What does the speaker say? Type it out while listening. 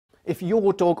If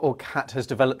your dog or cat has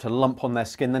developed a lump on their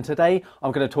skin, then today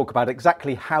I'm going to talk about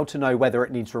exactly how to know whether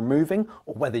it needs removing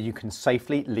or whether you can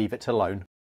safely leave it alone.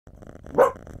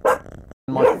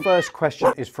 My first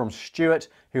question is from Stuart,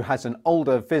 who has an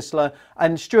older Vizsla,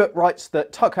 and Stuart writes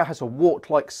that Tucker has a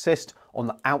wart-like cyst on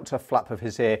the outer flap of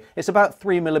his ear. It's about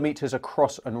 3 millimeters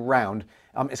across and round.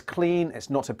 It's clean, it's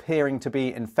not appearing to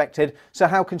be infected. So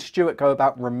how can Stuart go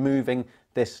about removing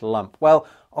this lump? Well,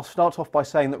 I'll start off by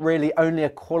saying that really only a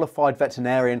qualified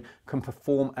veterinarian can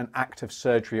perform an active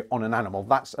surgery on an animal.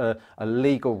 That's a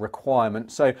legal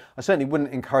requirement. So I certainly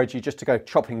wouldn't encourage you just to go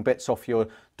chopping bits off your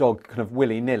dog kind of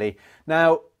willy-nilly.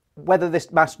 Now, whether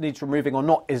this mass needs removing or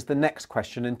not is the next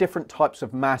question, and different types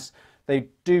of mass, they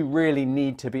do really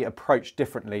need to be approached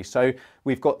differently. So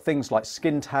we've got things like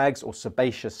skin tags or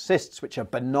sebaceous cysts, which are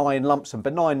benign lumps, and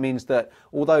benign means that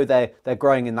although they're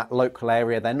growing in that local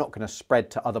area, they're not going to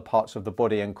spread to other parts of the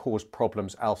body and cause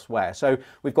problems elsewhere. So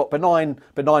we've got benign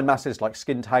masses like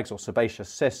skin tags or sebaceous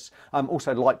cysts.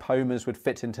 Also lipomas would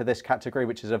fit into this category,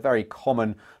 which is a very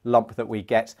common lump that we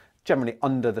get generally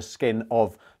under the skin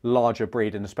of larger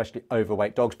breed and especially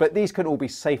overweight dogs. But these can all be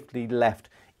safely left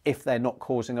if they're not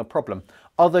causing a problem.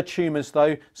 Other tumours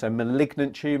though, so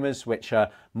malignant tumours, which are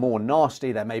more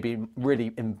nasty, they may be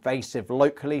really invasive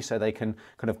locally, so they can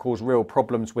kind of cause real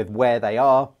problems with where they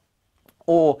are,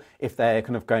 or if they're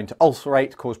kind of going to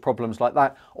ulcerate, cause problems like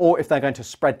that, or if they're going to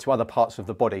spread to other parts of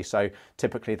the body. So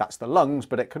typically that's the lungs,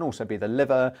 but it can also be the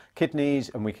liver, kidneys,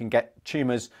 and we can get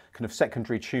tumours, kind of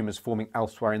secondary tumours forming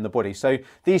elsewhere in the body. So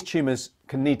these tumours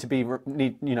can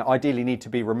ideally need to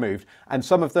be removed, and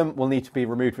some of them will need to be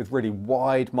removed with really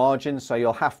wide margins. So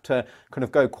you'll have to kind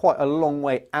of go quite a long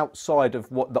way outside of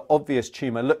what the obvious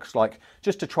tumour looks like,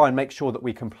 just to try and make sure that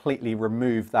we completely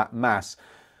remove that mass.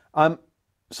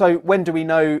 So when do we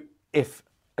know if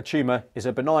a tumour is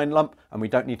a benign lump and we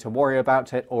don't need to worry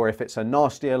about it, or if it's a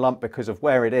nastier lump because of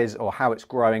where it is or how it's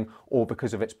growing, or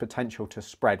because of its potential to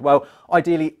spread? Well,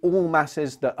 ideally all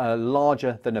masses that are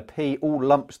larger than a pea, all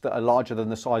lumps that are larger than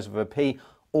the size of a pea,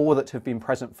 or that have been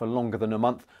present for longer than a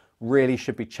month, really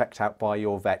should be checked out by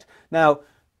your vet. Now,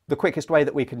 the quickest way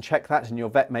that we can check that, and your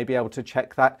vet may be able to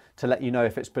check that to let you know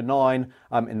if it's benign,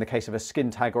 in the case of a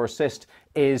skin tag or a cyst,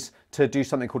 is to do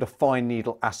something called a fine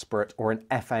needle aspirate, or an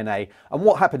FNA. And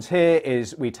what happens here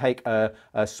is we take a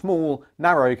small,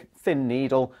 narrow, thin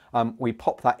needle, we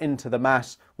pop that into the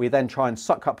mass, we then try and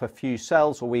suck up a few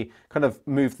cells, or we kind of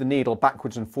move the needle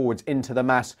backwards and forwards into the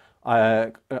mass,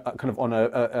 kind of on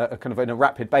in a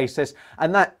rapid basis,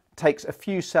 and that takes a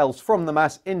few cells from the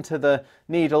mass into the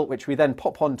needle, which we then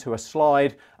pop onto a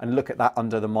slide and look at that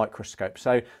under the microscope.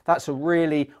 So that's a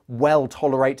really well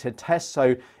tolerated test.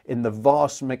 So in the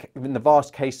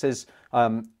vast cases,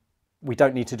 we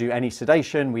don't need to do any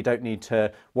sedation, we don't need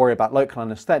to worry about local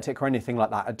anaesthetic or anything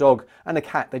like that. A dog and a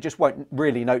cat, they just won't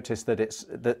really notice that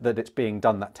it's being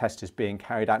done, that test is being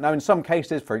carried out. Now in some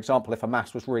cases, for example, if a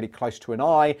mass was really close to an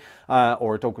eye,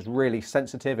 or a dog was really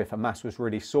sensitive, if a mass was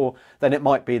really sore, then it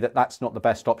might be that that's not the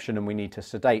best option and we need to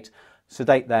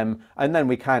sedate them, and then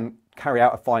we can carry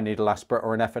out a fine needle aspirate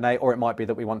or an FNA, or it might be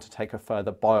that we want to take a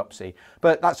further biopsy.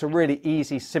 But that's a really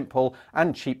easy, simple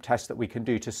and cheap test that we can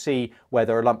do to see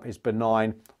whether a lump is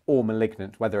benign or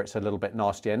malignant, whether it's a little bit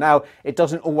nastier. Now, it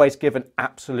doesn't always give an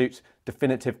absolute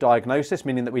definitive diagnosis,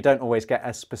 meaning that we don't always get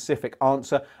a specific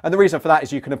answer. And the reason for that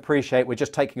is you can appreciate we're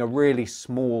just taking a really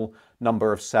small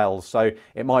number of cells. So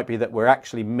it might be that we're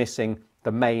actually missing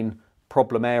the main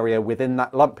problem area within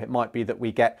that lump. It might be that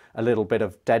we get a little bit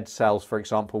of dead cells, for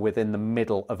example, within the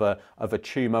middle of a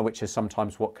tumour, which is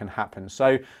sometimes what can happen.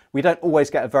 So we don't always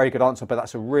get a very good answer, but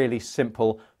that's a really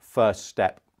simple first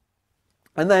step.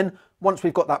 And then once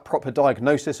we've got that proper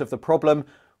diagnosis of the problem,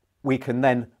 we can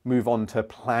then move on to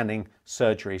planning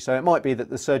surgery. So it might be that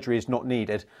the surgery is not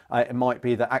needed. It might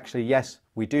be that actually, yes,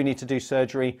 we do need to do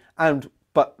surgery,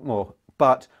 but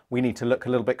we need to look a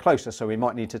little bit closer. So we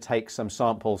might need to take some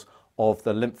samples of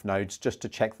the lymph nodes just to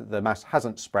check that the mass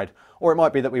hasn't spread. Or it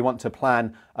might be that we want to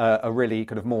plan a really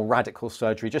kind of more radical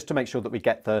surgery just to make sure that we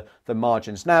get the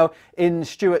margins. Now, in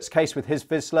Stuart's case with his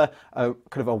Vizsla, kind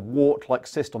of a wart-like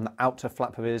cyst on the outer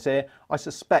flap of his ear, I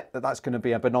suspect that that's going to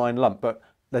be a benign lump, but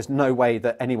there's no way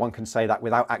that anyone can say that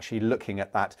without actually looking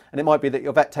at that. And it might be that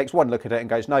your vet takes one look at it and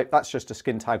goes, no, that's just a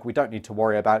skin tag, we don't need to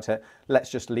worry about it, let's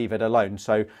just leave it alone.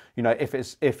 So, you know, if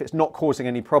it's not causing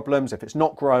any problems, if it's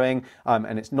not growing,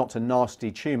 and it's not a nasty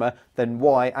tumour, then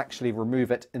why actually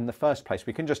remove it in the first place?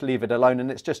 We can just leave it alone, and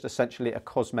it's just essentially a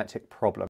cosmetic problem.